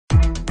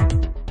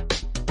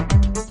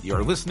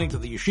You're listening to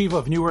the Yeshiva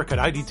of Newark at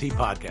IDT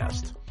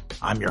podcast.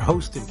 I'm your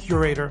host and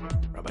curator,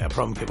 Rabbi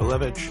Abram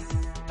Kibalevich,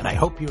 and I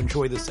hope you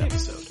enjoy this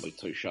episode.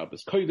 Motzei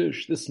Shabbos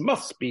Kodesh. This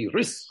must be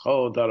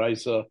Rischo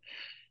Daraisa.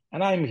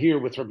 And I'm here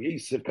with Rabbi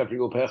Yosef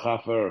Gabriel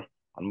Pechafer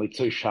on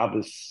Motzei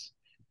Shabbos.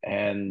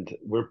 And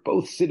we're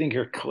both sitting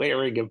here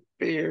clearing a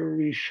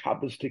very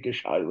Shabbos-tic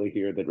shaila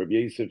here that Rabbi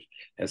Yosef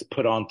has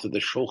put onto the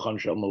Shulchan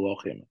Shel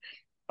Malachim.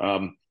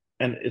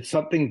 And it's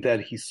something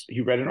that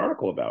he read an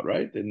article about,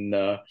 right?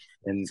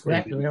 It's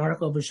correct. I read an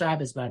article about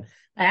Shabbos about it.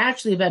 I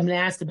actually have been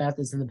asked about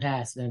this in the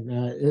past, and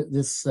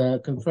this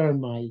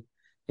confirmed my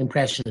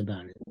impression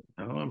about it.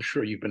 Oh, I'm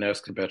sure you've been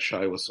asked about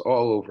Shilas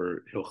all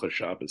over Hilchos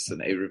Shabbos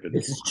and Erev.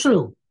 This is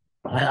true.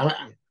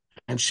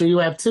 I'm sure you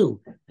have too.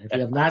 If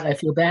you have not, I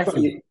feel bad for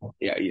you.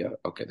 Yeah.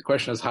 Okay. The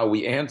question is how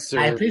we answer.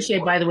 I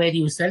appreciate, by the way, that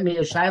you sent me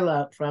a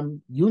Shaila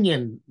from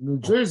Union, New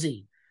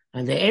Jersey,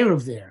 and the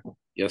Erev there.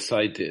 Yes,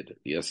 I did.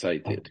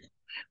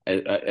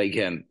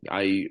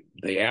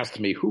 They asked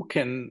me, who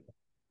can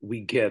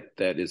we get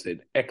that is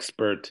an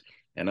expert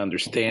and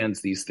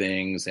understands these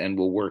things and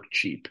will work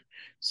cheap?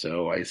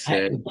 So I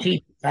said,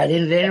 cheap. They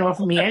didn't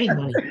offer me any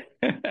money.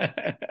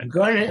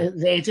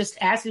 They just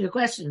asked me the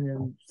question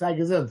and say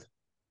gesund.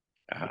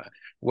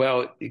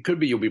 Well, it could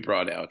be you'll be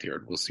brought out here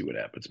and we'll see what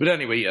happens. But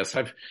anyway, yes,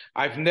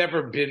 I've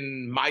never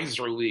been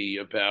miserly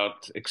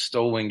about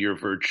extolling your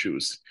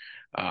virtues.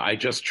 I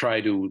just try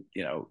to,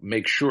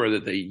 make sure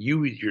that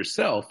you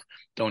yourself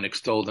don't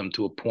extol them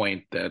to a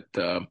point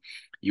that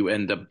you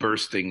end up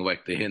bursting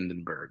like the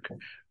Hindenburg.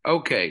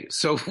 Okay,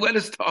 so let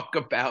us talk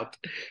about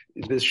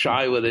this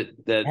shaila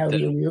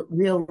that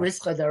real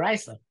risk of the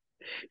Reisa.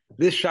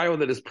 This shaila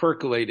that is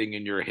percolating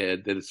in your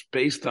head, that is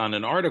based on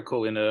an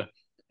article in a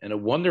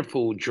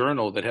wonderful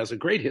journal that has a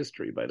great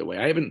history, by the way.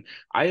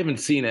 I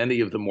haven't seen any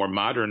of the more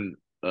modern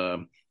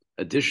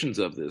editions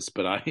of this,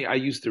 but I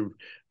used to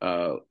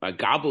I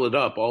gobble it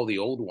up, all the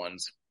old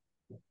ones.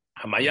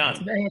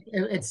 Hamayan.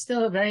 It's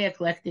still a very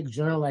eclectic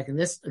journal. Like in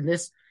this,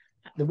 the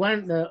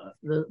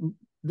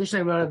edition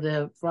I wrote of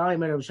the Friday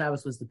Minute of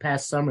Shabbos was the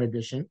past summer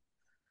edition,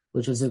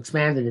 which was an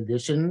expanded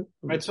edition.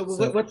 Right. So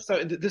what's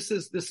this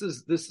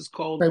is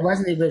called? It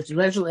wasn't the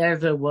original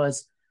editor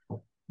was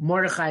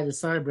Mordechai, the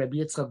son of Rabbi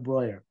Yitzchak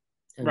Breuer,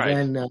 and right.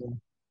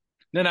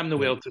 Then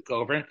Amnuel took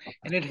over,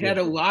 and it had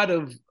a lot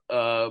of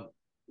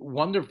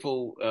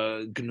wonderful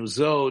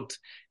gnuzot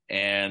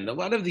and a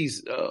lot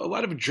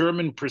of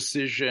German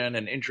precision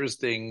and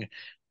interesting.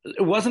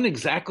 It wasn't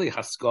exactly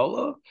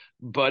Haskalah,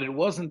 but it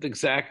wasn't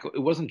just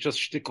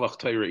Shtiklach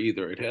Torah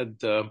either. It had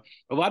a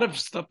lot of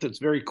stuff that's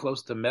very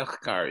close to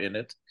Mechkar in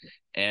it,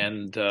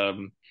 and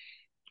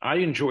I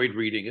enjoyed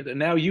reading it. And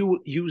now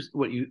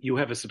you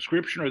have a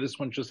subscription, or this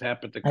one just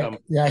happened to come?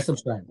 I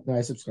subscribe.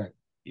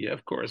 Yeah,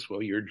 of course.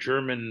 Well, your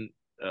German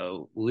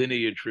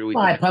lineage really.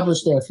 Well, I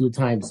published there a few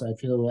times, so I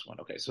feel.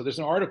 Okay, so there's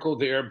an article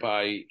there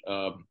by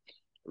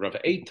Rav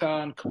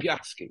Eitan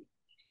Kupiatsky,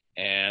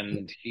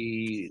 and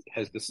he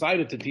has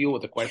decided to deal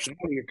with the question.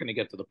 You're going to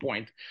get to the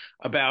point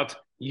about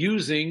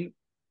using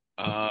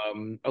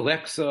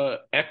Alexa,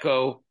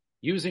 Echo,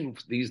 using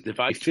these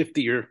devices.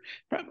 50 or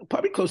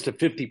probably close to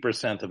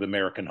 50% of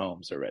American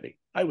homes already.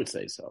 I would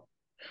say so.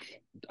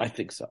 I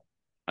think so.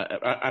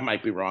 I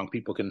might be wrong.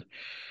 People can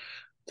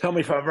tell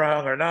me if I'm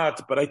wrong or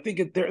not, but I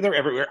think they're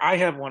everywhere. I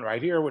have one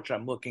right here, which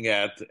I'm looking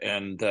at,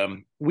 and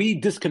we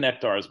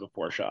disconnect ours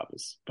before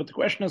Shabbos. But the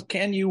question is,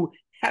 can you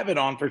have it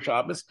on for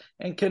Shabbos,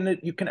 and can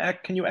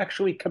you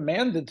actually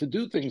command it to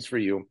do things for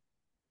you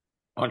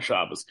on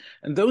Shabbos?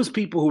 And those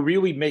people who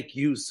really make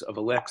use of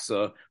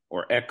Alexa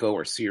or Echo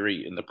or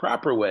Siri in the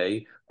proper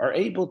way are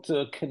able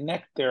to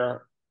connect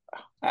their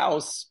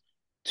house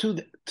to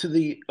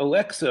the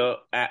Alexa,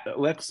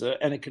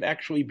 and it could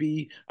actually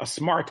be a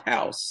smart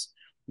house.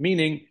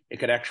 Meaning it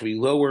could actually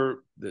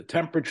lower the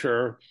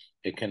temperature,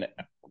 it can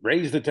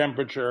raise the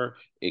temperature,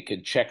 it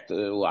can check the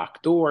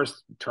locked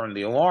doors, turn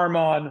the alarm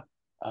on,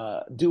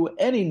 do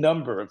any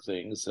number of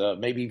things,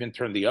 maybe even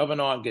turn the oven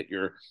on, get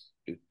your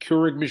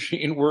Keurig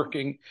machine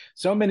working.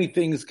 So many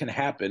things can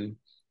happen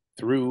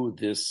through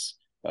this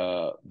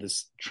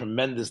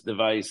tremendous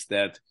device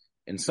that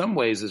in some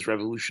ways is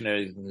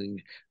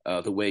revolutionizing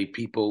the way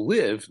people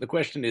live. The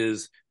question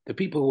is, the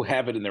people who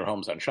have it in their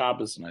homes on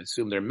Shabbos, and I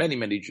assume there are many,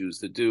 many Jews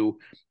that do,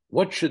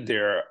 what should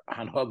their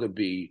hanhaga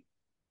be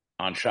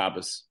on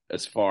Shabbos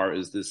as far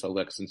as this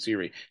Alexa and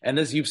Siri? And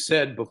as you've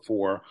said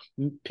before,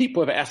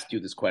 people have asked you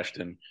this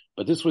question,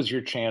 but this was your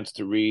chance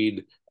to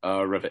read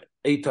Rav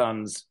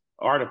Eitan's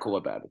article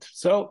about it.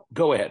 So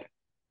go ahead.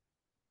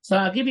 So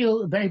I'll give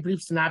you a very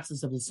brief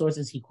synopsis of the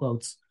sources he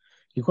quotes.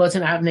 He quotes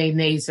an Avnei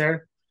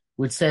Nezer,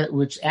 which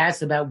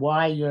asks about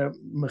why your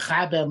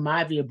mechaber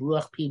mavir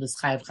bruach pivus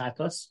chayav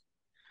chatos.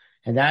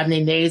 And the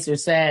Avnei Nezer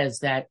says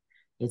that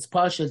it's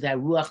partial that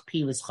ruach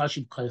pivus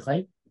chashiv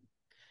koichay.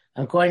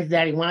 According to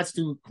that, he wants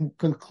to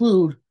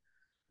conclude,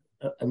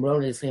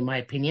 erroneously in my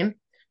opinion,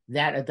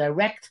 that a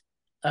direct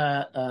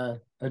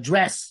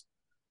address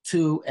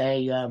to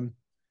a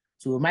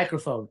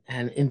microphone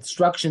and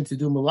instruction to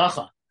do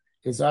malacha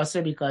is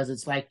also because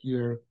it's like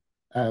you're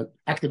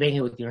activating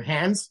it with your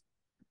hands,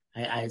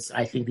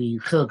 I think the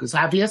chiluk is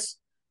obvious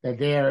that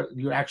there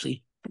you're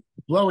actually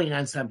blowing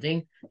on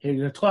something. Here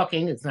you're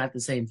talking. It's not the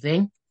same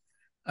thing.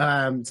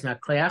 It's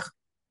not kleach.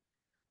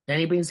 Then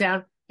he brings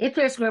down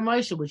interesting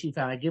Moshe, which he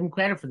found. I give him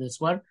credit for this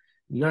one.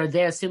 You're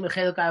there, Simcha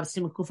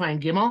Kufa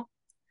and Gimel,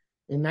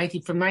 from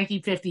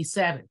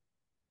 1957.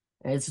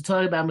 And it's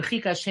talking about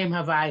Mechika Shem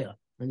Havaya.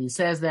 And he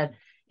says that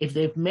if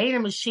they've made a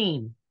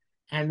machine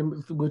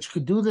which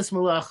could do this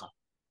malacha,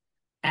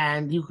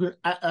 and you could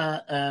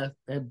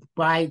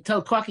by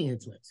talking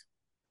into it,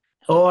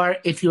 or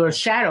if your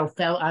shadow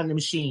fell on the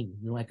machine,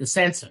 like a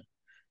sensor,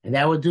 and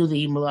that would do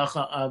the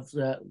malacha of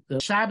the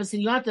Shabbos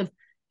and Yontif,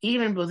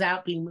 even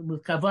without being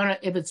with kavana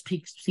if it's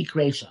peak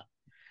resha.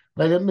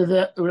 But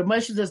the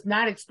Ramosha does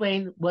not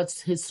explain what's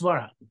his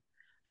svara.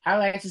 I would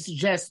like to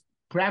suggest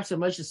perhaps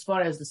Ramosha's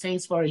svara is the same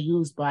svara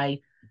used by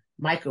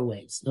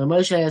microwaves.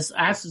 Ramosha has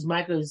asked his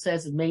microwave,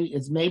 says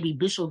it's maybe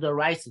bishul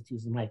deraisa to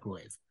use a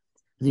microwave.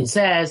 He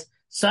says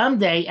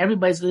someday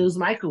everybody's going to use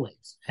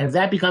microwaves, and if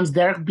that becomes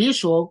derech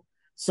bishul,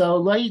 so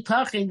lo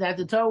yitachin that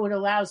the Torah would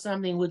allow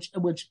something which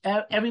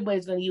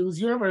everybody's going to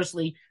use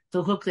universally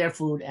to cook their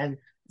food and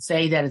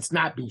say that it's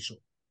not bishul.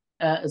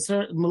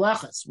 Certain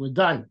malachas were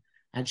done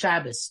on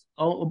Shabbos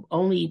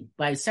only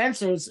by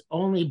censors,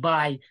 only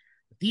by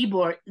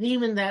dibor.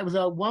 Even that was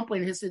at one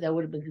point in history that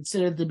would have been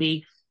considered to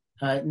be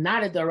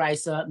not a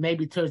deraisa,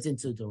 maybe turns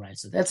into a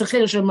deraisa. That's a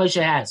chiddush Rav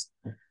Moshe has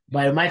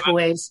by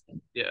microwaves.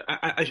 Yeah,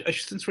 I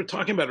since we're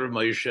talking about Rav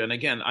Moshe, and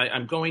again,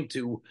 I'm going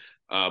to,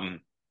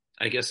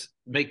 I guess,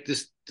 make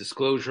this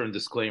disclosure and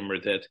disclaimer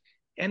that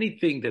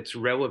anything that's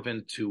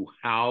relevant to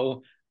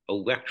how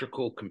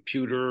electrical,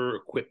 computer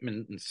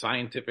equipment, and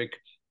scientific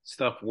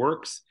stuff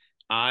works,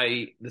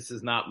 this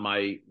is not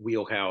my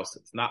wheelhouse.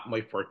 It's not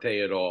my forte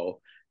at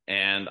all,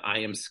 and I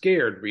am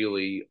scared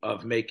really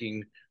of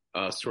making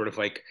sort of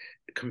like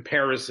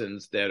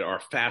comparisons that are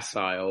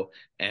facile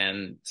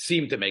and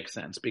seem to make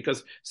sense,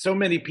 because so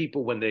many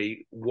people, when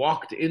they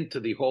walked into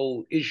the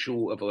whole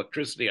issue of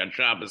electricity on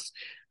Shabbos,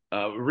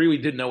 really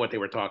didn't know what they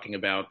were talking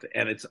about,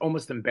 and it's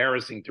almost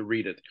embarrassing to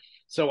read it.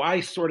 So I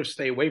sort of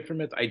stay away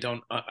from it. I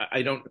don't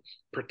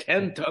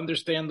pretend to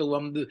understand the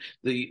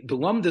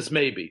lumdus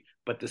maybe,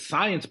 but the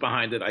science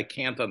behind it I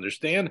can't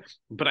understand.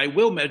 But I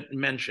will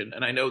mention,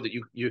 and I know that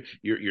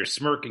you're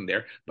smirking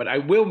there, but I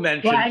will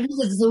mention. Well, I think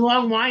it's a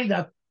long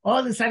wind-up.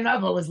 All this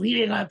Hanover was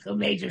leading up to a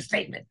major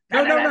statement.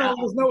 No.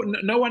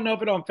 No one know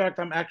it all. In fact,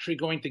 I'm actually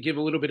going to give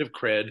a little bit of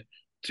cred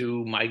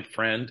to my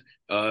friend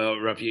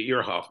Rav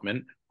Yair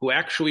Hoffman, who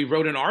actually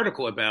wrote an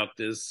article about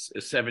this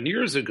 7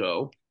 years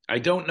ago. I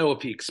don't know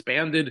if he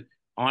expanded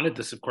on it.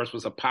 This, of course,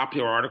 was a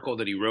popular article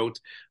that he wrote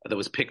that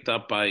was picked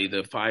up by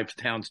the Five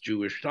Towns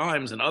Jewish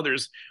Times and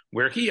others,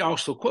 where he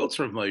also quotes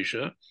Rav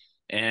Moshe,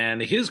 and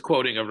his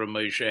quoting of Rav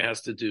Moshe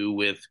has to do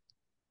with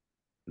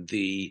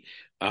the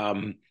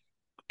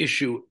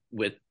issue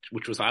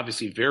which was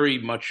obviously very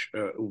much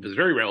was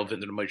very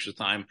relevant in Moshe's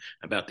time,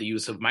 about the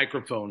use of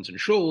microphones in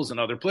shuls and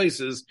other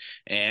places.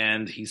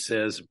 And he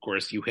says, of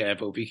course, you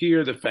have over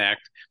here the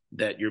fact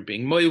that you're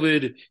being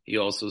moiled. He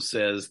also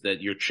says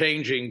that you're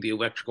changing the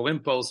electrical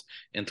impulse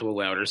into a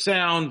louder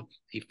sound.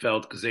 He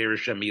felt Gzeir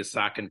Shem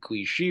Yisak and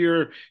Kli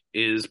Shir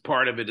is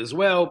part of it as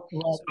well.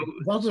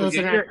 Both of those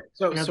are not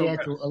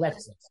nogea to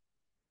Alexis,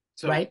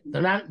 right?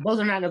 They're not. Those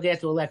are not nogea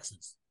to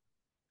Alexis.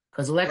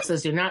 Because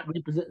Alexis, you're not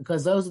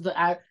because those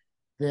are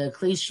the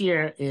Kli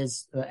Shir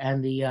is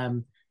and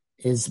the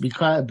is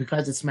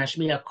because it's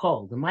mashmiya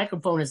kol. The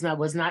microphone was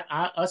not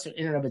usher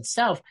in and of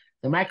itself.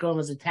 The microphone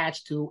was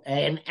attached to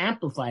an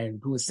amplifier,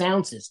 to a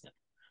sound system.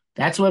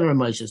 That's what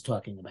Ramesh is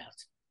talking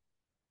about.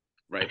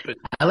 Right, but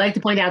I like to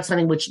point out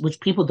something which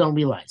people don't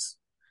realize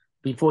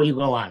before you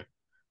go on,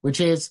 which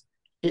is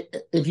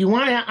if you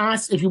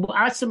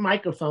ask some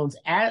microphones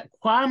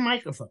qua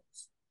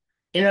microphones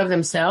in and of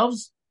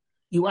themselves.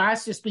 You are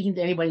still speaking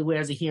to anybody who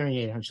wears a hearing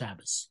aid on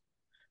Shabbos.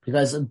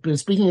 Because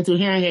speaking into a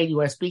hearing aid, you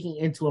are speaking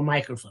into a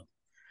microphone.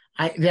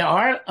 There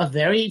are a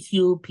very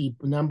few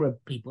number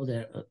of people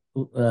there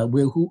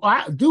who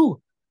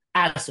do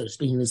answer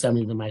speaking to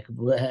somebody in the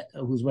microphone,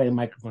 who's wearing a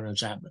microphone on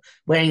Shabbos,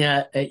 wearing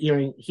a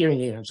hearing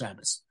aid on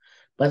Shabbos.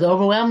 But the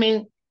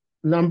overwhelming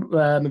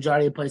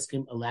majority of places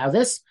can allow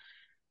this,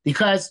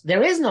 because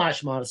there is no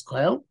Hashmalas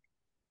Koil,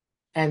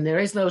 and there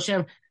is no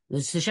Shem.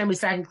 The Shem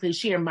Yisak Kli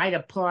Shir might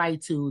apply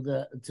to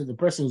the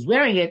person who's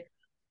wearing it,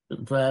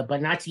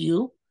 but not to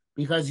you,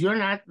 because you're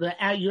not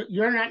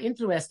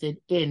interested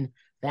in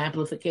the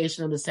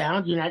amplification of the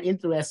sound. You're not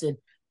interested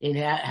in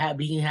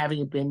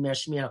having it been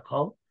meshmiya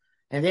kol,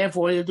 and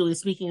therefore you're doing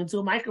speaking into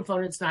a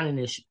microphone. It's not an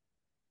issue.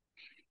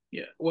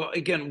 Yeah. Well,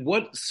 again,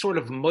 what sort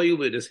of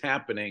moiled is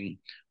happening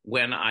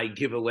when I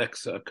give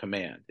Alexa a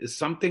command? Is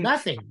something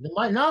nothing?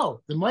 The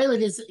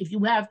moiled is if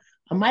you have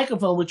a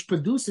microphone which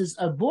produces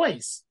a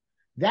voice.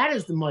 That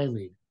is the moiled.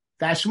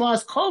 The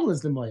Hashmalas Kol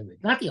is the moiled,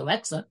 not the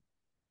Alexa.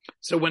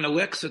 So when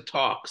Alexa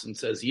talks and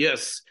says,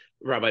 "Yes,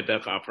 Rabbi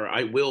Bechhofer,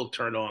 I will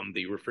turn on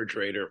the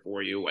refrigerator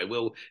for you. I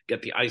will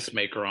get the ice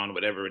maker on,"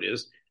 whatever it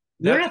is.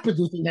 You're not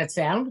producing that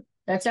sound.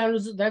 That sound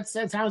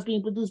is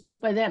being produced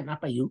by them, not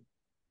by you.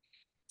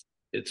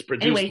 It's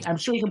produced. Anyway, I'm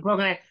sure you can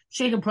program.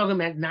 Sure you can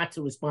program it not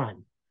to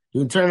respond.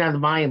 You can turn down the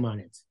volume on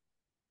it.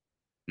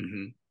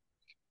 Mm-hmm.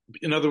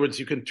 In other words,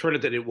 you can turn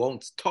it that it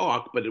won't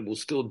talk, but it will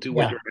still do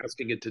what you're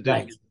asking it to do.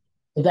 Right.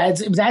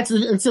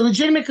 It's a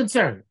legitimate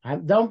concern.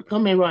 Don't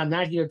get me wrong. I'm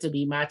not here to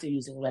be mata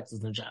using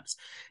Alexas and Shabbos.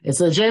 It's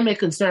a legitimate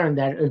concern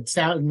that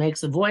it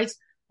makes a voice.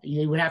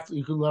 You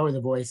could lower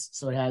the voice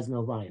so it has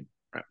no volume.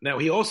 Right. Now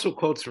he also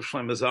quotes for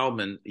Shlomo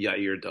Zalman.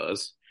 Yair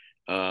does,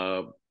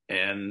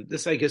 and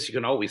this I guess you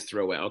can always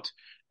throw out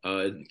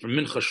from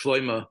Mincha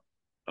Shlomo,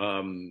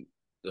 the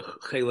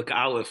Chelik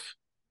Aleph.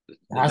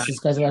 That's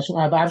because of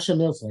Avsha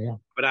Milsa, yeah.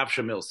 But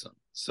Avsha Milsa.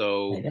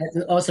 So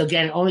also,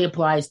 again, it only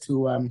applies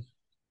to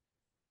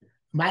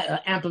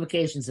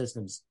amplification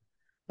systems.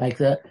 Like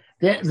the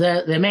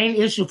main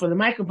issue for the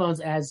microphones,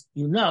 as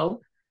you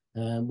know,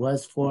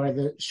 was for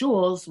the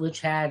shuls which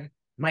had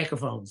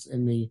microphones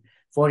in the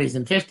 40s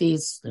and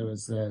 50s. There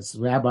was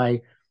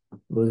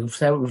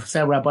several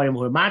rabbanim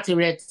were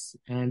matiritz,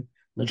 and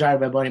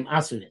majority of rabbanim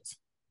asuritz.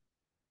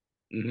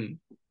 Mm-hmm.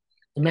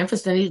 In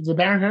Memphis, the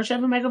Baron Hirsch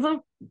have a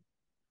microphone?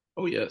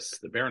 Oh yes,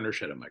 the Baron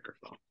Hirsch had a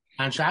microphone.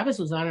 On Shabbos?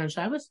 Was on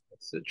Shabbos?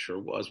 Yes, it sure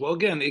was. Well,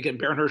 again,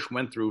 Baron Hirsch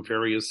went through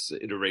various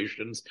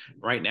iterations.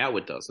 Right now,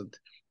 it doesn't.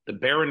 The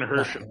Baron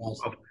Hirsch,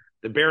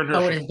 the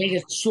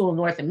biggest shul in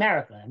North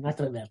America. I'm not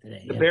talking about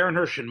today. The Baron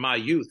Hirsch in my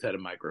youth had a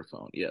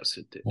microphone. Yes,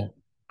 it did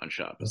on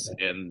Shabbos.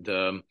 Okay. And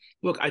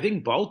look, I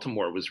think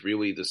Baltimore was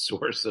really the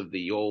source of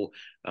the old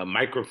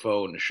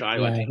microphone.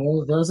 Yeah,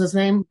 what was his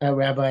name?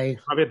 Rabbi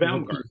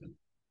Baumgarten.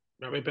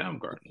 Rabbi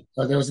Baumgarten.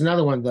 Oh, there was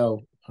another one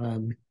though.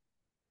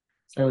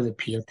 That was a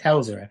Pia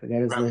Telzer. I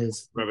forget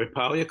his. Rabbi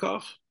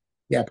Polyakov?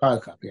 Yeah,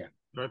 Polyakov, yeah.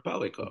 Rabbi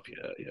Polyakov,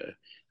 yeah.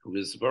 Who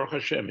is Baruch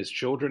Hashem, his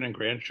children and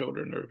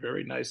grandchildren are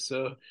very nice,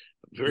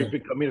 very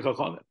big Kamil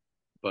Chachamim.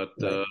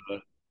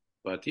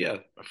 But yeah,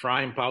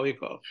 Ephraim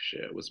Polyakov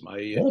was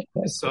my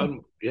son.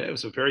 Yeah, it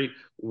was a very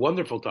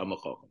wonderful Talmud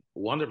Chacham.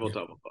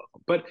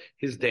 But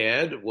his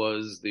dad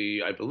was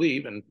I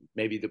believe, and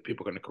maybe the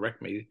people are going to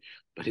correct me,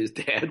 but his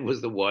dad was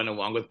the one,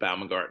 along with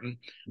Baumgarten,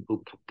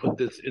 who put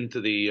this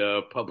into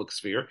the public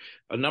sphere.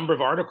 A number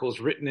of articles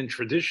written in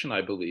tradition,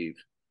 I believe,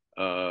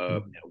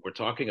 we're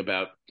talking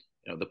about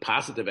the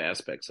positive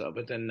aspects of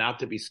it, and not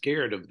to be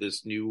scared of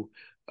this new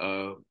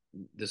sort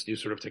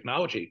of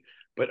technology.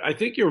 But I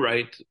think you're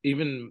right.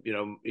 Even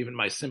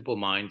my simple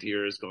mind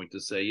here is going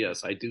to say,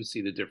 yes, I do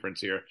see the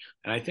difference here.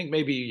 And I think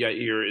maybe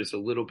Yair is a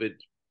little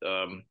bit,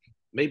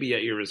 maybe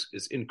Yair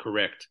is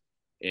incorrect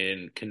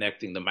in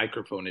connecting the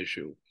microphone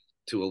issue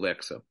to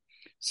Alexa.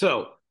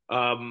 So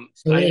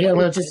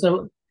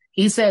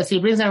he says, he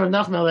brings down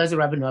Nachman Eliezer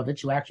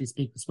Rabinovich, who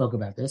actually spoke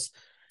about this.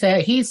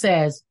 He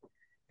says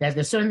that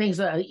there's certain things,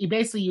 he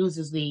basically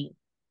uses the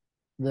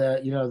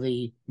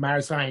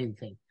Maris-Ryan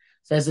thing.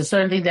 Says a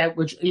certain thing that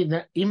which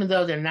even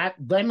though they're not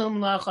daimel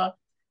malacha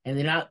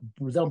and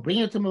don't bring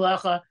you to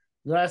malacha,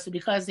 they're also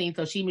because they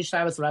toshimi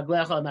Shabbos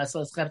raglecha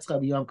masos cheptzcha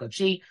b'yom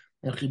kodshi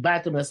and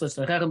chibatim masos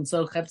terchem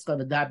so cheptzcha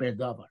v'daber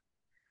davar.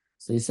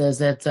 So he says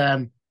that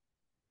the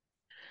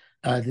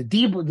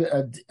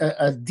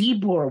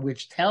dibur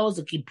which tells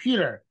the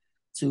computer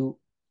to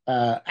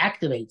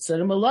activate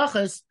certain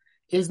malachas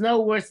is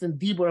no worse than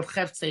dibur of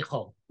cheftzei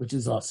chol, which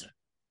is also.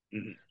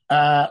 Mm-hmm.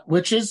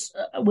 Which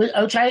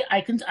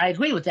I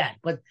agree with that,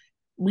 but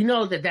we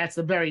know that that's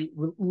a very,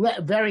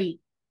 very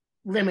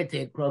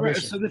limited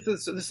prohibition. Right,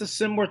 so this is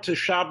similar to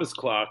Shabbos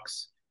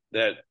clocks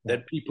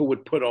that people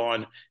would put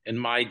on in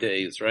my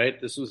days,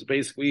 right? This was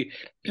basically,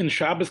 in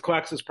Shabbos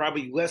clocks is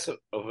probably less of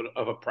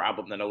a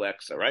problem than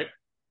Alexa, right?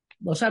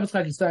 Well, Shabbos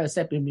clock started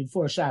stepping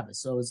before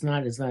Shabbos, so it's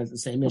not the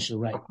same issue,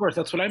 right? Of course,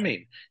 that's what I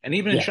mean. And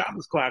even in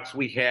Shabbos clocks,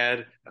 we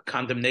had a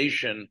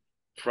condemnation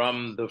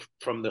from the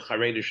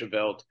Haredische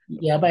Welt.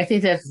 Yeah, but I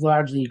think that's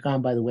largely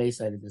gone by the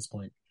wayside at this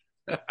point.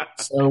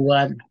 So,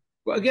 well,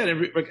 again,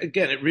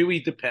 it really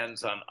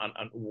depends on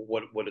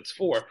what it's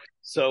for.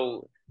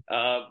 So,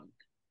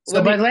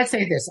 let's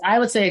say this. I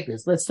would say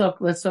this. Let's talk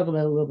about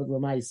a little bit of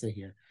Lamaisa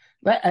here.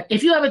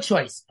 If you have a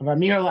choice of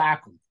Amir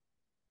La'akum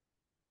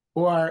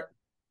or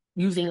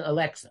using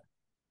Alexa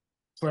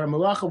for a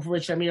malacha for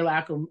which Amir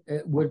La'akum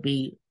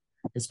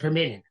is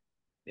permitted.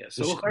 Yeah,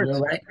 so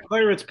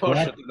clear it's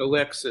posher that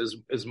Alexa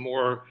is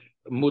more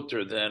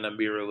mutter than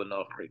Amir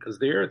La'akum because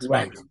there it's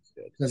right.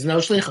 There's no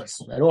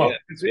shlichus at all.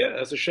 Yeah,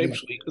 it's a shame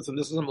shlichus, and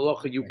this is a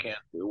malacha you can't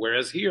do.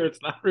 Whereas here,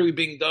 it's not really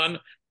being done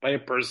by a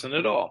person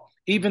at all.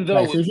 Even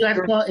though so if you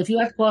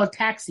have to call a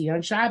taxi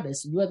on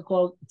Shabbos, if you have to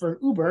call for an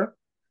Uber,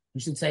 you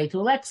should say to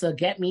Alexa,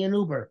 "Get me an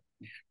Uber."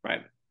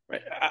 Right.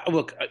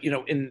 Look,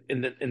 in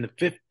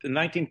the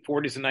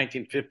 1940s and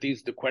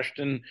 1950s, the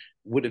question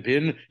would have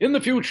been, in the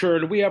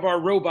future, we have our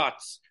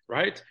robots,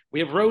 right?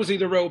 We have Rosie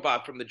the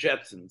robot from the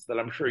Jetsons that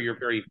I'm sure you're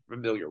very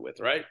familiar with,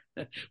 right?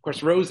 Of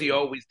course, Rosie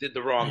always did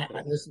the wrong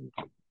thing. Listen,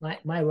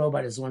 my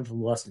robot is one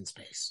from Lost in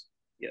Space.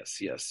 Yes.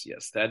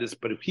 That is,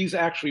 but if he's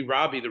actually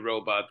Robbie the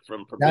robot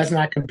from does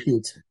not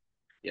compute.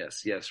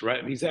 Yes,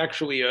 right. He's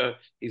actually an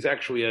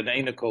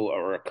anical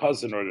or a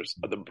cousin or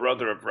the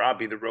brother of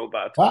Robbie the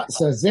robot.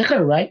 So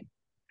Zicher, right?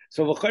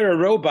 So l'chayra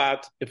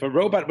robot, if a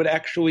robot would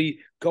actually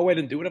go in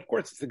and do it, of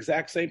course, it's the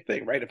exact same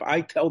thing, right? If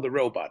I tell the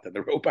robot and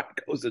the robot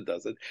goes and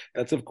does it,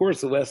 that's of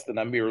course less than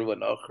Amir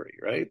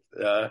Lenochri, right?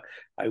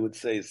 I would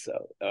say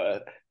so.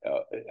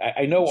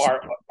 I know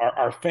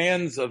our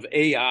fans of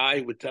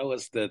AI would tell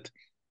us that,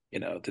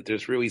 that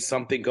there's really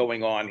something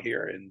going on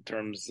here in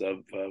terms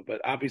of,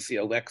 but obviously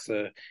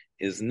Alexa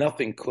is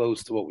nothing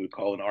close to what we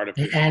call an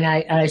artificial. And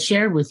I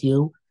shared with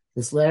you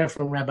this letter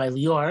from Rabbi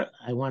Lior.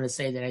 I want to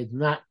say that I do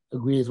not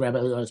agree with Rabbi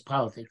Lior's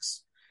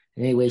politics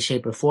in any way,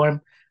 shape, or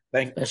form.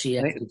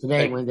 Especially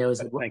today when there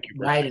was a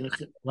riot in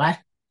what?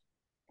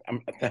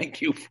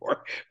 Thank you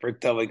for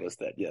telling us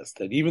that. Yes,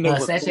 that even though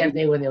especially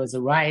today when there was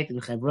a riot in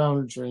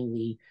Hebron during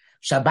the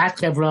Shabbat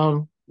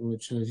Hebron,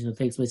 which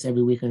takes place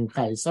every week in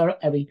Chayei Sarah,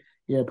 every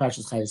year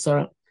Parshas Chayei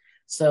Sarah.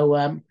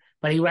 So,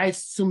 but he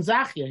writes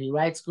Sumzachir. He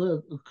writes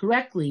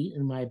correctly,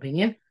 in my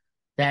opinion,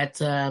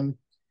 that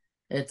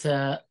it's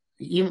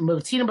even we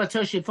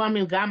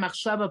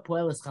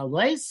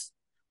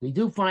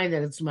do find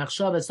that it's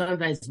machshava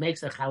sometimes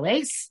makes a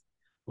chales.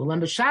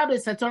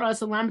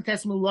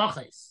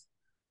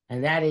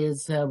 And that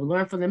is, we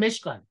learn from the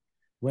Mishkan,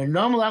 where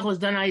no malach was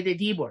done either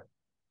dibur.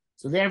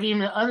 So therefore,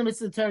 even the other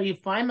mitzvah Torah, you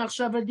find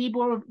machshava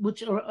dibur,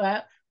 which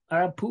are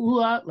a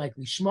pu'ula, like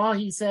Lishma,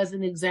 he says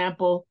an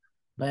example,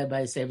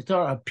 by Sefer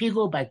Torah, or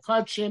pigul, by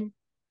Kodshim,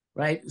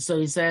 right? So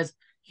he says,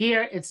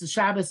 here, it's the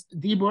Shabbos,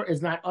 dibur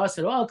is not us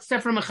at all,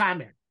 except for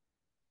mechamer,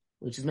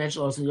 which is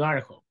mentioned also in the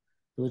article,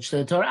 which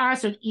the Torah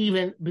answered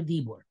even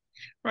b'dibur.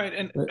 Right,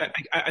 and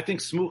I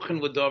think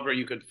smuchin l'dover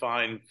you could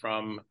find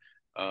from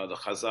the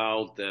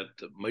Chazal that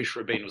Moshe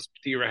Rabbeinu's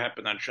Ptira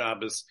happened on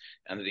Shabbos,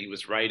 and that he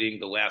was writing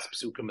the last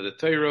psukim of the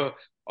Torah,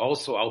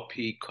 also al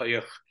pi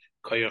koyach,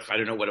 I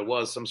don't know what it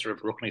was, some sort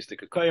of ruchnistic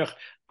koyach.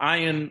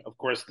 Ayin, of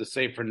course, the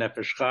Sefer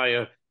Nefesh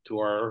Chaya to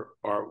our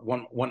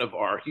one of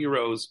our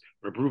heroes,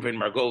 Reb Reuven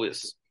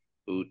Margolis,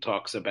 who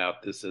talks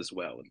about this as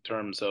well in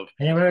terms of.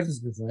 I never heard this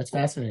before. That's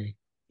fascinating.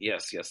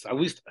 Yes. At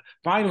least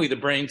finally the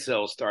brain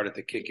cells started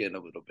to kick in a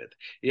little bit.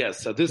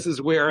 Yes. So this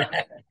is where.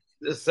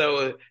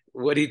 So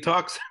what he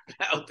talks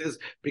about is,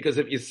 because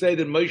if you say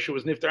that Moshe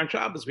was niftar on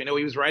Shabbos, we know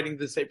he was writing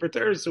the Sefer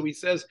Torah. So he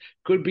says,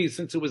 could be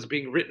since it was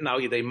being written al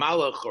yidei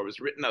malach, or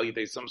was written al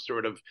yidei some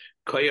sort of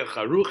koyach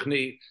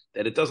haruchni,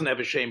 that it doesn't have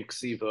a shem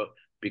ksiva,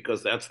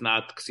 because that's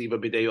not ksiva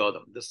b'dei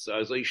odom. This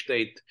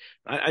state.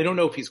 I don't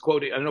know if he's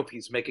quoting. I don't know if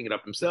he's making it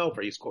up himself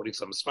or he's quoting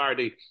some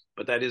Sfardi,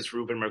 but that is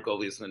Reuven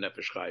Margolis and the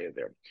Nefesh Chaya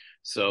there.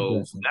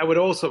 So that would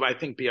also, I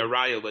think, be a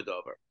raya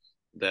ledover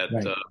that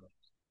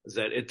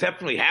that it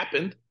definitely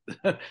happened.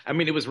 I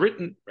mean, it was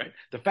written, right?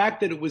 The fact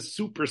that it was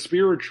super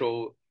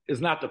spiritual is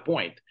not the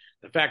point.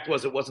 The fact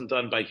was it wasn't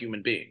done by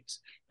human beings,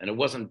 and it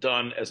wasn't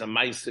done as a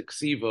ma'aseh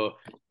ksiva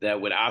that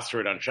would aser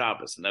it on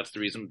Shabbos, and that's the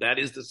reason. That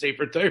is the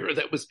Sefer Torah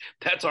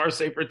that's our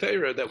Sefer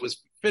Torah that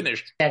was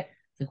finished. The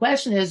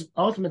question is,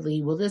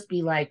 ultimately, will this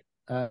be like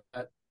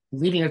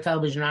leaving your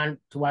television on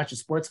to watch a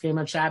sports game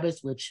on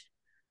Shabbos, which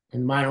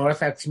in modern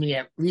Orthodox community,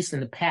 at least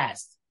in the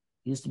past,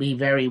 used to be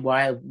very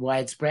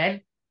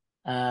widespread.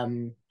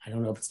 I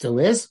don't know if it still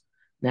is.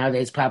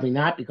 Nowadays, probably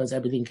not, because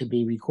everything could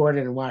be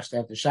recorded and watched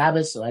after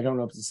Shabbos, so I don't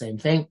know if it's the same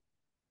thing.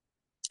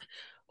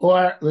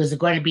 Or is it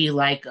going to be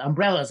like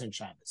umbrellas in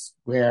Shabbos,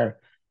 where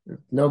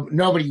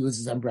nobody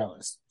uses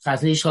umbrellas?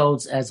 Chazon Ish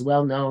holds as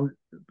well known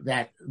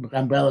that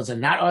umbrellas are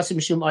not also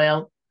mishum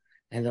oil,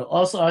 and they're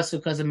also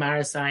because of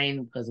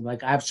marasayin, because of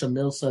like avsham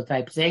milsa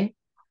type thing.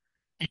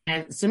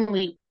 And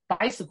similarly,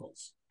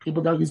 bicycles.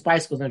 People don't use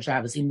bicycles on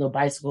Shabbos, even though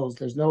bicycles,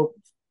 there's no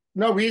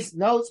reason,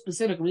 no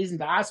specific reason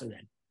to ask them.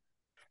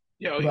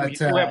 Yeah, but,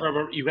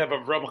 you have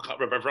a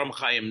Ram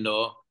Chaim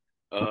No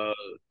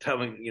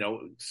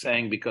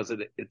saying because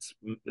it's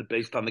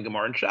based on the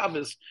Gemara in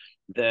Shabbos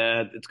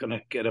that it's going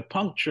to get a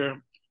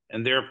puncture,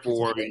 and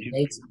therefore. But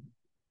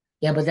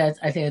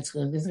I think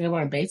isn't the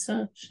Gemara in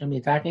Beitza?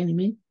 Shemi Takin, you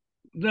mean?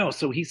 No,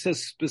 so he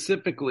says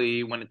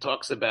specifically when it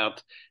talks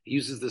about, he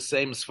uses the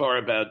same svar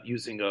about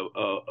using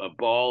a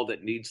ball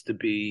that needs to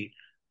be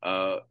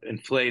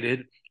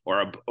inflated,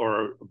 or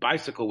a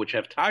bicycle which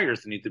have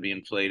tires that need to be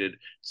inflated.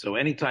 So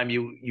anytime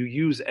you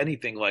use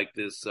anything like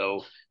this,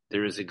 so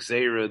there is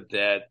exera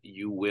that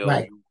you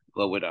will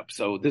blow it up.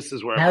 So this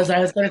is where I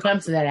was going to come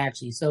to that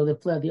actually. So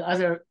the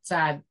other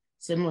side,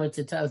 similar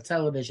to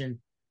television,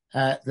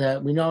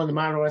 we know in the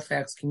modern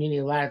Orthodox community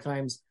a lot of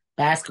times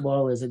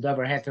basketball is a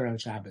davar heter on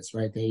Shabbos,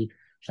 right?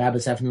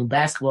 Shabbos afternoon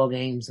basketball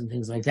games and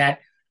things like that.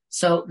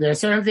 So there are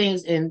certain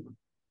things in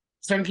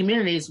certain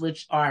communities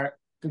which are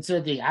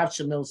considered the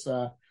avsham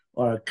milsa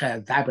or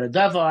dabar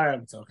davar,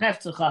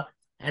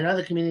 and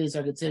other communities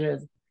are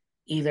considered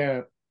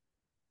either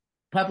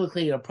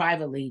publicly or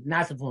privately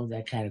not to fall into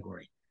that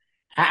category.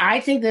 I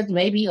think that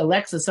maybe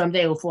Alexa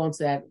someday will fall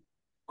into that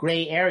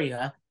gray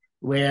area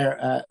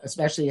where,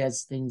 especially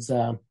as things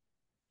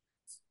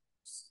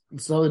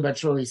slowly but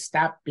surely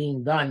stop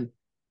being done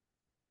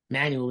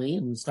manually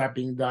and start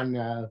being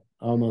done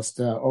almost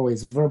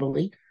always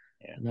verbally,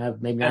 Yeah.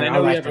 Maybe And not I in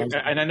our know you have, lifetimes.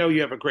 and I know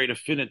you have a great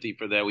affinity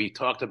for that. We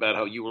talked about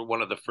how you were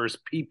one of the first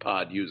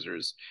Peapod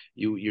users.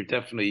 You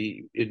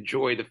definitely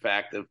enjoy the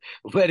fact of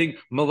letting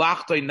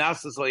malachtoi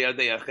nasas al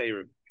yadei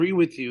acherim. Agree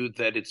with you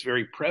that it's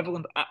very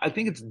prevalent. I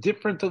think it's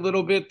different a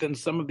little bit than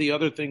some of the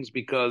other things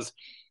because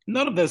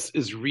none of this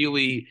is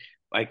really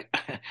like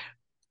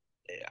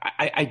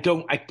I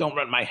don't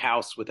run my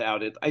house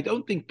without it. I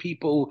don't think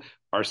people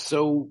are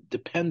so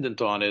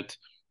dependent on it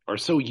or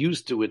so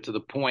used to it to the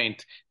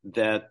point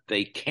that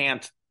they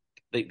can't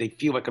they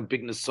feel like a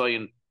big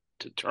nisayon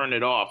to turn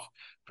it off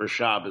for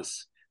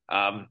Shabbos.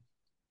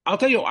 I'll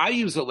tell you, I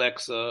use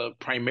Alexa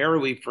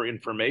primarily for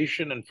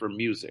information and for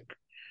music.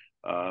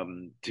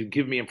 To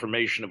give me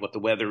information of what the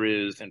weather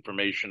is,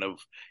 information of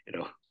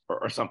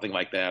or something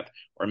like that,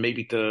 or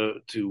maybe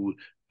to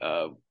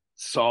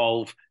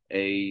solve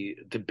a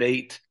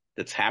debate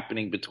that's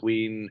happening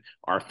between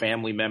our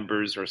family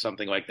members or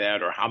something like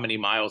that, or how many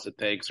miles it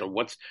takes, or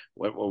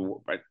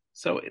right.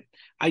 So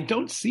I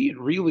don't see it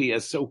really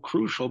as so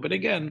crucial. But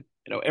again,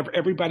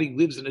 everybody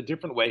lives in a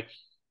different way.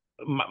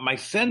 My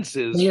sense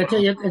is There are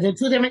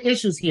two different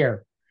issues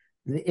here.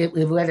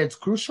 Whether it's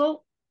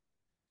crucial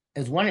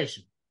is one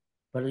issue,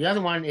 but the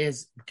other one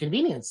is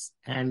convenience.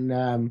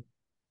 And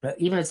but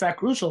even if it's not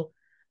crucial,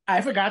 I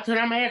forgot to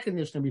turn on my air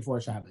conditioner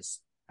before Shabbos.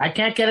 I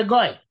can't get a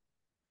goy.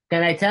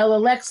 Can I tell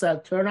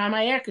Alexa, turn on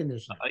my air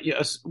conditioner?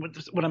 Yes.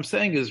 What I'm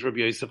saying is, Rabbi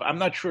Yosef, I'm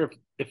not sure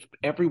if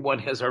everyone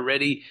has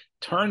already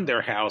turned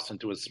their house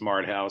into a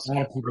smart house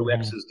or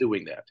Alexa's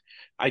doing that.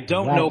 I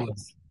don't know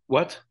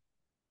what.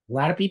 A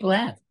lot of people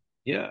have.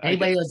 Yeah.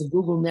 Anybody who has a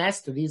Google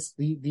Nest or these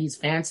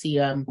fancy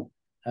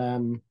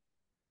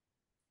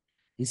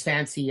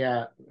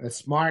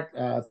smart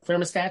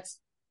thermostats,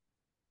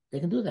 they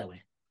can do it that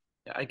way.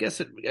 I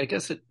guess it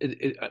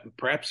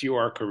perhaps you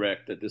are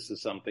correct that this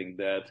is something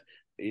that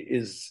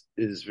is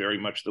very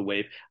much the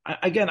wave.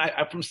 I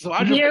from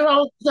You're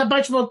a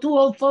bunch of two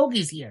old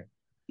fogies here.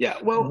 Yeah,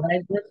 well,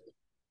 right?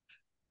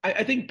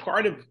 I think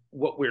part of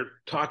what we're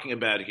talking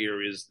about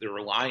here is the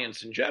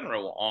reliance in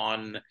general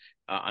on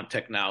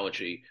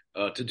technology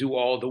to do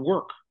all the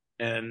work,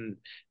 and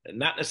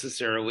not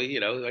necessarily,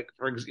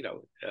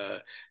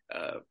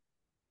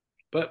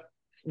 but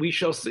we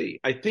shall see.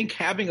 I think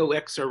having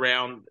Alexa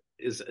around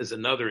is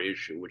another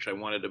issue, which I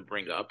wanted to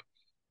bring up,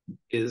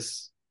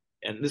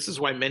 and this is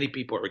why many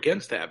people are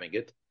against having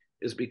it,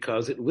 is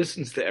because it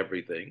listens to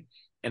everything.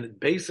 And it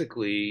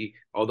basically,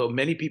 although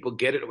many people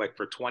get it like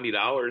for $20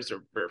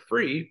 or for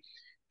free,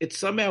 it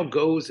somehow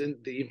goes and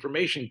the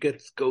information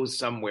goes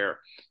somewhere.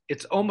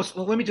 It's almost,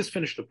 well, let me just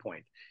finish the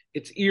point.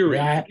 It's eerie.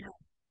 Yeah.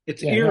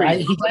 It's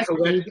eerie.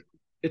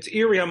 It's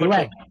eerie how much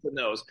Alexa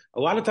knows. A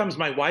lot of times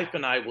my wife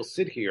and I will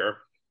sit here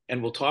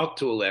and we'll talk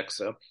to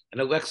Alexa,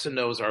 and Alexa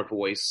knows our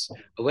voice.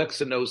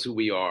 Alexa knows who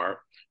we are.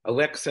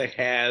 Alexa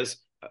has,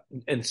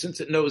 and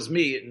since it knows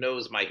me, it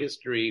knows my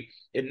history.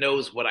 It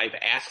knows what I've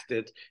asked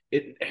it.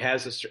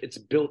 It's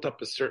built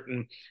up a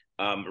certain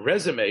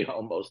resume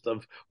almost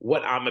of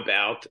what I'm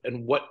about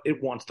and what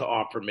it wants to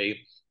offer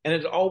me. And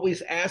it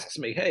always asks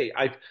me, "Hey,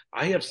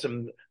 I have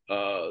some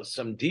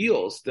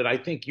deals that I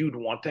think you'd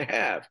want to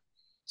have."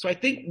 So I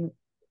think,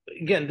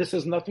 again, this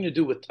has nothing to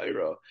do with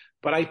Torah,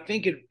 but I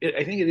think it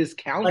is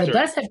counter. But it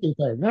does have to do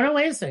with No,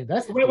 wait a second.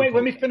 Wait.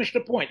 Let me finish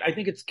the point. I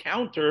think it's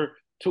counter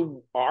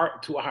to a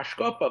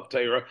hashkafa of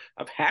Torah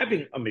of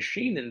having a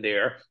machine in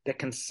there that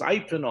can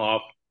siphon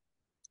off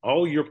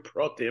all your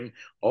protim,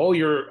 all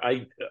your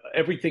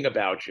everything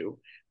about you,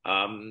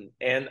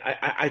 and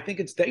I think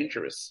it's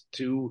dangerous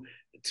to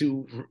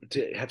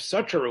have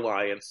such a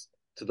reliance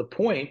to the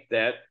point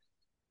that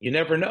you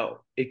never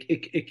know.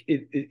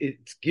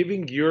 It's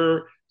giving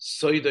your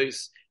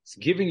soidos, it's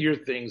giving your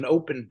things an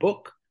open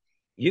book.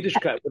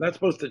 Yiddishkeit. We're not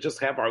supposed to just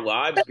have our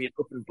lives be an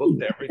open book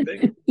to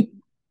everything.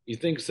 You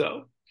think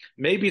so?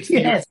 Maybe it's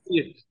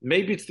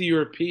the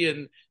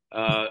European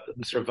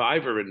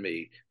survivor in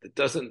me that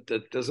doesn't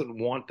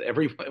want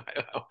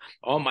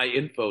all my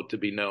info to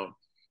be known.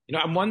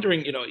 I'm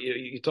wondering.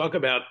 You talk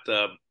about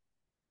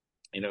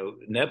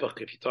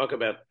Nebuch. If you talk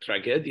about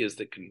tragedias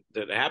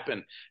that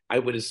happen, I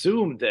would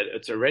assume that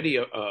it's already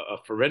a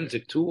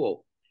forensic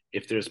tool.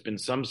 If there's been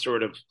some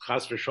sort of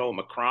chas v'sholom,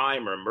 a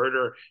crime or a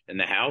murder in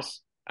the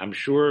house, I'm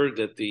sure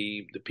that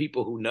the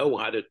people who know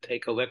how to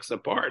take Alexa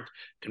apart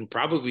can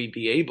probably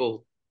be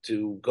able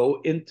to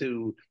go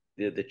into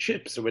the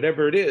chips or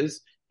whatever it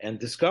is and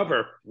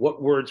discover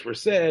what words were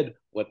said,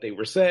 what they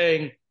were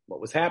saying,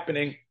 what was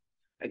happening.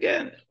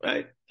 Again,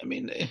 right? I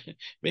mean,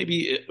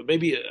 maybe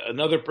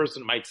another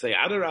person might say,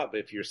 Adarab,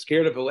 if you're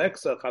scared of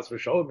Alexa, chas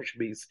v'sholom,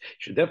 you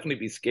should definitely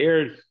be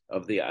scared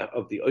of the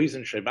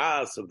Oizen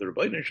Shabbos, of the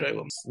Rebbeinu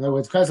Shalom. In other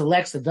words, because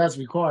Alexa does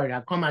record,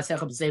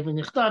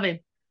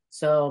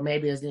 so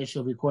maybe there's an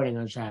issue of recording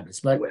on Shabbos.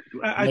 But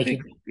I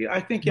think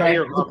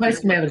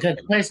the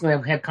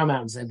question had come out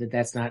and said that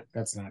that's not.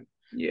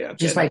 Yeah,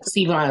 just like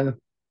Steve on.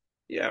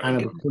 Yeah,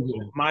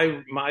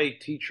 my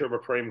teacher,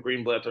 Ephraim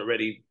Greenblatt,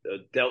 already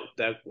dealt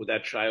with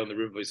that child in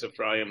the River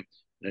Ephraim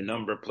in a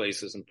number of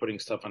places and putting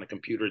stuff on a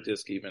computer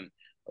disk even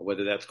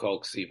whether that's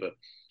called ksiva.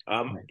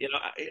 Right.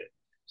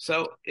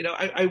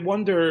 I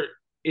wonder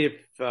if,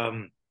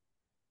 I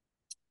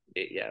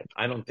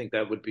don't think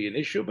that would be an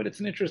issue, but it's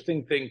an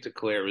interesting thing to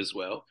clear as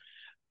well.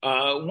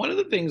 One of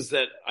the things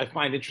that I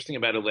find interesting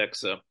about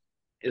Alexa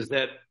is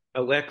that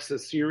Alexa,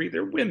 Siri,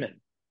 they're women.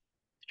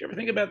 Did you ever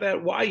think about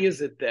that? Why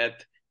is it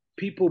that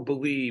people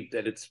believe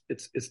that is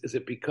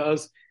it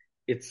because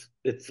it's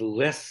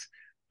less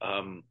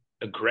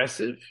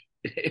aggressive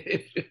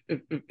if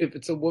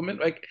it's a woman?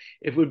 Like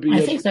it would be.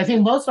 I think so. I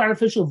think most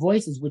artificial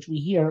voices, which we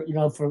hear,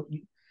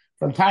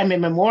 from time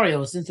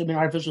immemorial, since there have been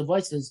artificial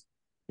voices,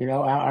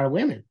 are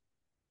women.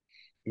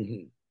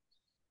 Mm-hmm.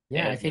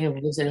 Yeah, I think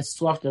it gives it a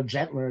softer,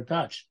 gentler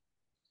touch.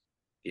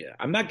 Yeah,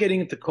 I'm not getting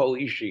into Kol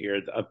Isha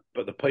here,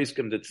 but the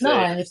Paiskim that say. No,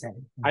 I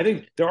understand. I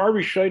think there are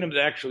Rishonim that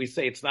actually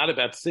say it's not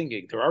about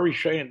singing. There are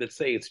Rishonim that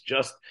say it's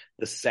just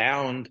the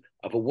sound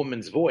of a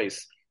woman's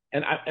voice.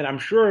 And I'm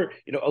sure,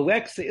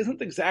 Alexa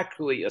isn't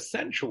exactly a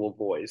sensual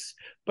voice,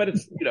 but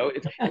it's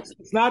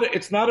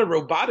not a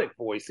robotic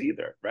voice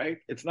either, right?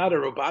 It's not a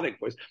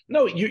robotic voice.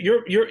 No,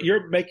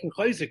 you're making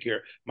classic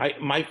here.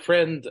 My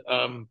friend,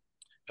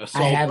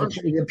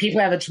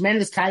 people have a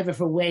tremendous kaiva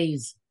for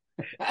ways.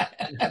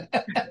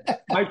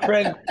 My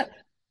friend,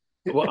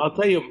 well, I'll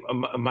tell you,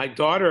 my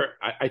daughter,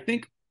 I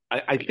think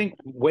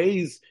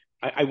Waze,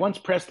 I once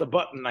pressed a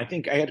button. I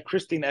think I had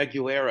Christina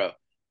Aguilera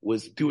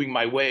was doing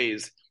my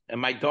Waze, and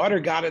my daughter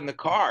got in the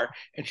car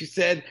and she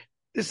said,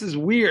 "This is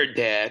weird,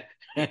 Dad."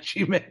 And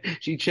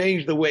she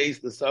changed the Waze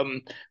to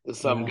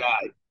some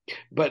guy.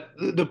 But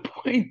the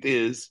point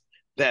is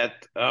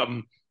that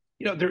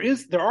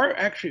there are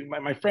actually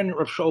my friend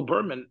Rav Shaul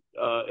Berman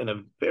in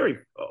a very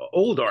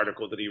old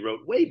article that he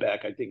wrote way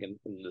back, I think in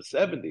the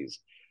 70s,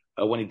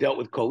 when he dealt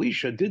with Kol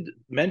Isha, did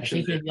mention.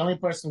 I think you're the only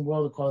person in the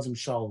world who calls him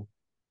Shaul.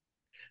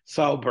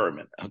 Saul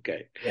Berman,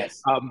 okay.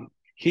 Yes.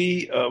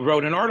 He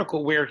wrote an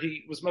article where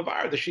he was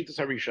mavar the Shittas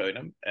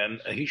HaRishonim, and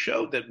he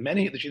showed that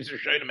many of the Shittas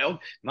HaRishonim held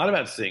not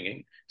about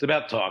singing, it's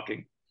about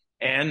talking,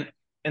 and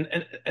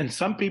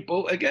some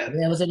people again.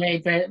 Yeah, it was a very,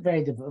 very,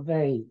 very different,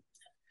 very.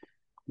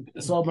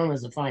 Saul Berman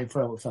is a fine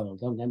fellow.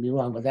 Don't get me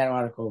wrong, but that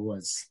article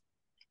was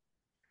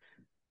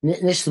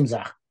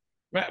nishtumzach.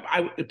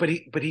 Right, but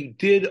he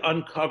did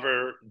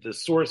uncover the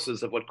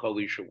sources of what Kol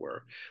Isha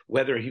were,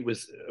 whether he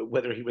was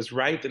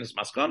right in his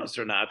maskanos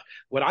or not.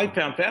 What I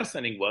found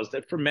fascinating was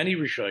that for many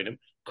Rishonim,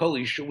 Kol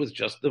Isha was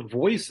just the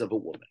voice of a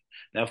woman.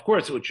 Now, of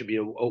course, it should be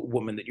a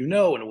woman that you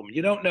know and a woman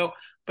you don't know.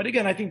 But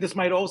again, I think this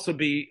might also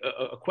be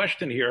a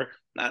question here,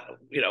 not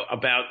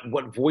about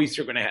what voice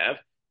you're going to have.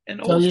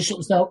 And so you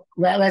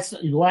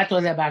want to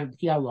talk about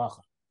the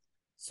halacha.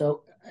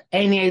 So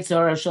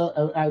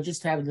I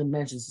just have to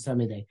mention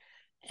something.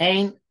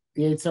 Ain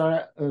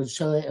Yitzhara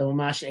Shale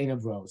Umash Ain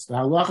of Rose. The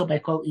halacha by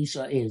Kol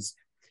Isha is,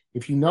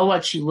 if you know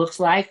what she looks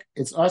like,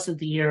 it's also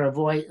to hear her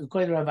voice,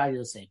 according to Rabbi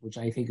Yosef, which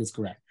I think is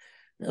correct.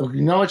 If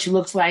you know what she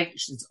looks like,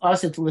 it's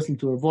also to listen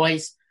to her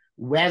voice,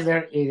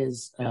 whether it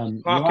is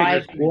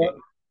live or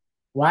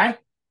what?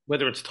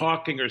 Whether it's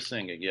talking or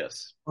singing,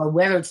 yes. Or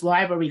whether it's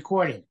live or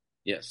recorded.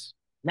 Yes.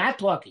 Not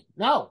talking.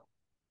 No.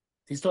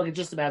 He's talking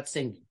just about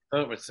singing.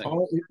 Oh, it's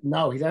singing.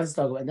 No, he doesn't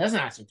talk about it. Doesn't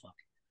answer talking.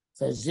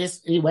 So it's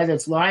just whether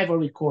it's live or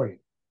recorded,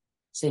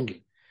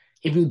 singing.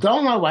 If you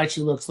don't know what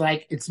she looks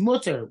like, it's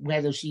mutter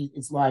whether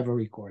it's live or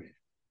recorded.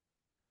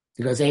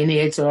 Because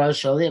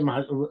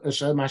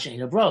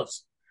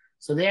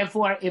so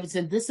therefore, if it's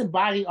a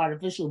disembodied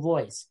artificial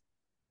voice,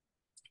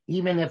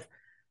 even if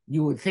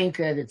you would think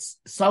that it's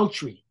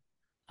sultry,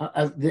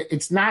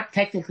 it's not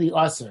technically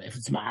usher. If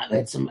it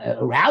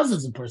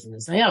arouses a person,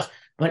 it's something else.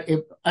 But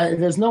if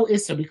there's no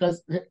isser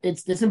because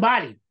it's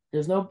disembodied.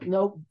 There's no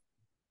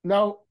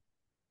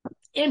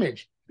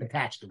image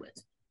attached to it.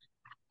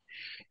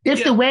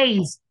 If the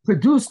ways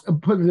produced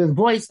the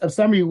voice of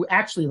somebody who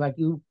actually, like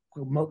you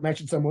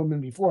mentioned some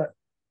woman before,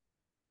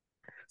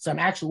 some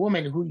actual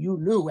woman who you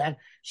knew, and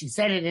she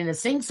said it in a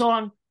sing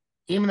song,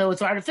 even though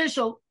it's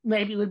artificial,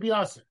 maybe it would be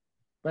awesome.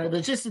 But if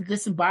it's just a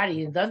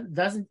disembodied and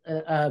doesn't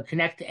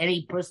connect to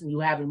any person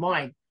you have in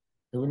mind,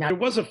 it would not. There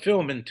was a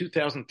film in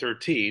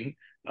 2013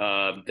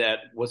 that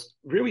was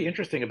really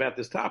interesting about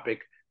this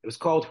topic. It was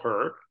called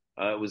Her.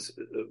 It was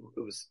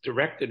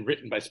directed and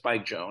written by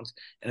Spike Jonze,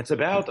 and it's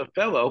about a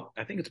fellow,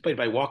 I think it's played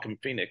by Joaquin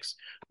Phoenix,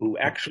 who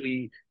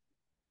actually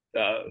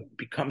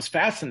becomes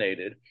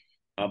fascinated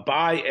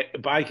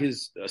by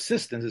his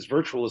assistant, his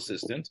virtual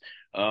assistant,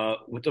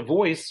 with a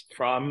voice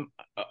from,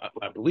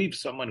 I believe,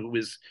 someone who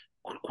is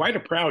quite a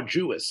proud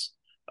Jewess,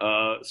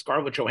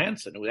 Scarlett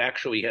Johansson, who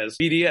actually has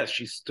BDS.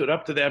 She stood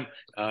up to them.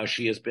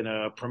 She has been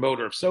a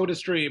promoter of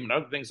SodaStream and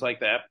other things like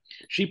that.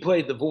 She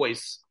played the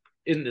voice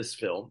in this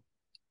film.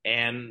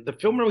 And the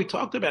film really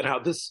talked about how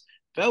this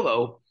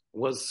fellow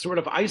was sort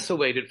of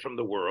isolated from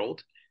the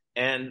world.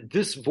 And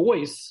this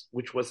voice,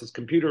 which was his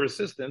computer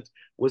assistant,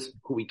 was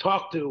who he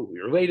talked to, who he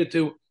related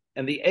to.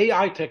 And the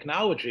AI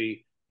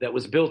technology that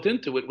was built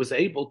into it was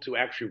able to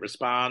actually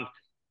respond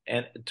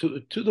and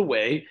to the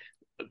way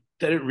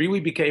that it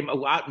really became a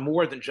lot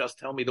more than just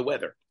tell me the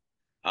weather.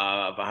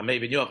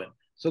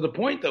 So the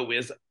point, though,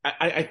 is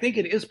I think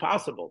it is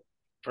possible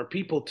for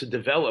people to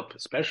develop,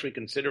 especially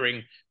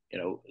considering,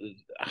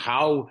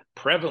 how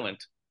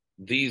prevalent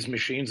these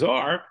machines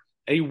are,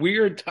 a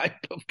weird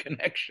type of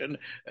connection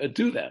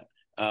to them.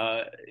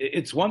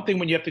 It's one thing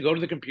when you have to go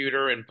to the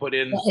computer and put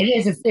in.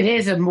 It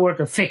is a work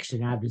of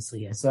fiction,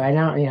 obviously. So I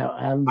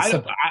don't,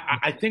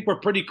 I think we're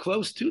pretty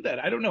close to that.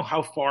 I don't know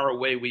how far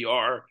away we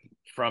are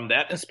from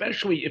that,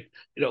 especially if,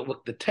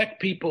 look, the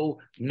tech people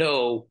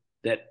know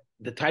that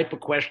the type of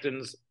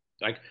questions,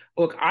 like,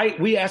 look,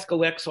 we ask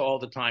Alexa all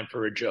the time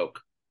for a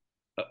joke.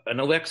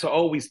 And Alexa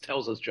always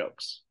tells us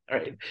jokes, all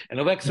right? And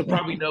Alexa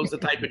probably knows the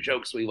type of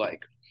jokes we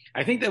like.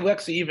 I think that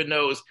Alexa even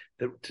knows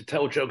to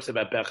tell jokes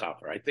about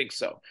Bechhofer. I think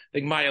so. I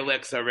think my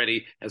Alexa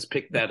already has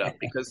picked that up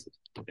because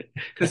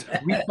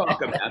we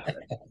talk about that.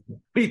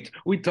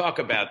 We talk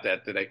about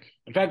that today.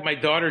 In fact, my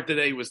daughter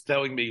today was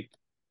telling me,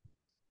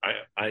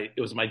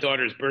 it was my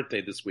daughter's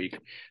birthday this week.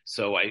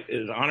 So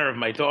in honor of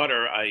my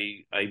daughter,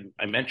 I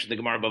mentioned the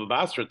Gemara Bava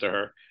Basra to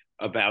her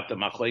about the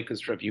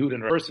Machlekes Rav Yehuda.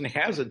 And a person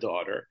has a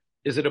daughter,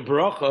 is it a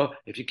bracha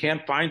if you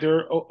can't find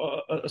her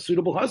a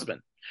suitable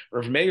husband?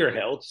 Rav Meir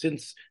held,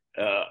 since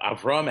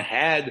Avram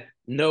had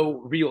no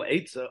real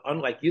Eitzah,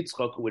 unlike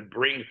Yitzchak, who would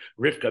bring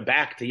Rivka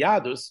back to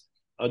Yadus,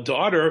 a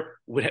daughter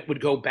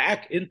would go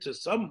back into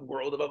some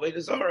world of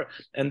Avodah Zarah,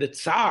 and the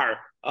tsar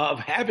of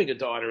having a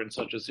daughter in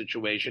such a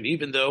situation,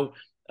 even though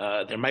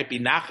there might be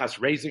nachas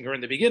raising her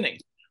in the beginning.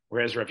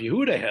 Whereas Rav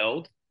Yehuda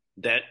held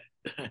that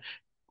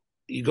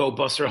you go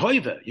basar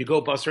hoiva, you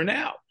go basar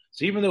now.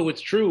 So even though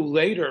it's true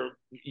later,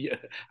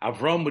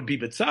 Avram would be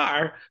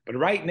B'tzar, but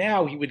right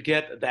now he would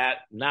get that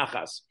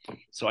nachas.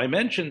 So I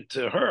mentioned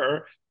to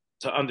her,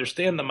 to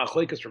understand the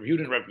machlekes from Yehuda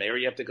and Rav Meir,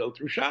 you have to go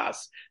through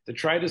Shas to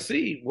try to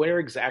see where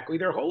exactly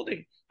they're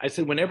holding. I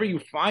said, whenever you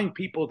find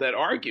people that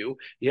argue,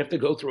 you have to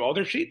go through all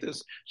their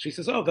shittas. She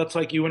says, oh, that's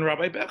like you and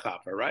Rabbi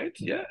Bechhofer, right?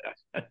 Yeah.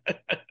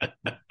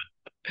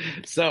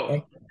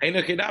 So,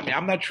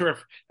 I'm not sure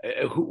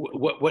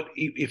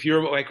if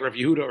you're like Rav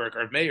Yehuda or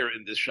Rav Meir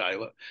in this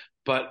shaila,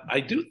 but I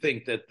do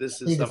think that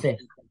this is something.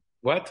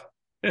 What?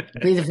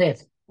 Please the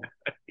fifth.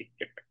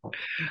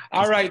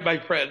 All right, my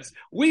friends.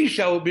 We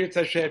shall, Mirz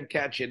Hashem,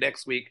 catch you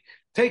next week.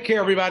 Take care,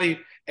 everybody,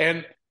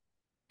 and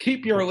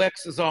keep your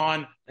Alexas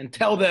on and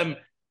tell them,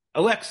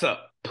 Alexa,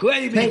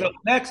 play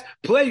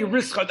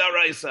Rischa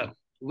Daraisa,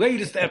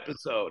 latest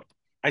episode.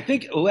 I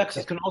think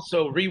Alexas can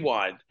also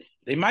rewind.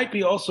 They might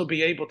also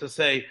be able to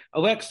say,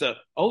 Alexa,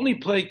 only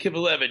play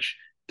Kivelevich.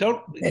 I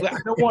don't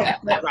want to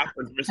play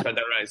Rischa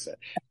Daraisa.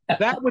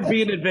 That would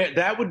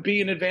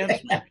be an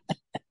advancement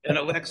in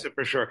Alexa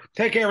for sure.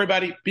 Take care,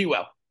 everybody. Be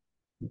well.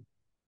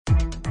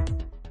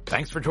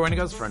 Thanks for joining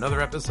us for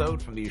another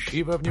episode from the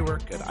Yeshiva of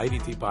Newark at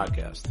IDT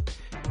Podcast.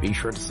 Be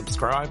sure to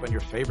subscribe on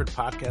your favorite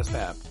podcast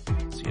app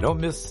so you don't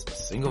miss a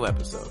single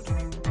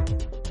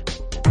episode.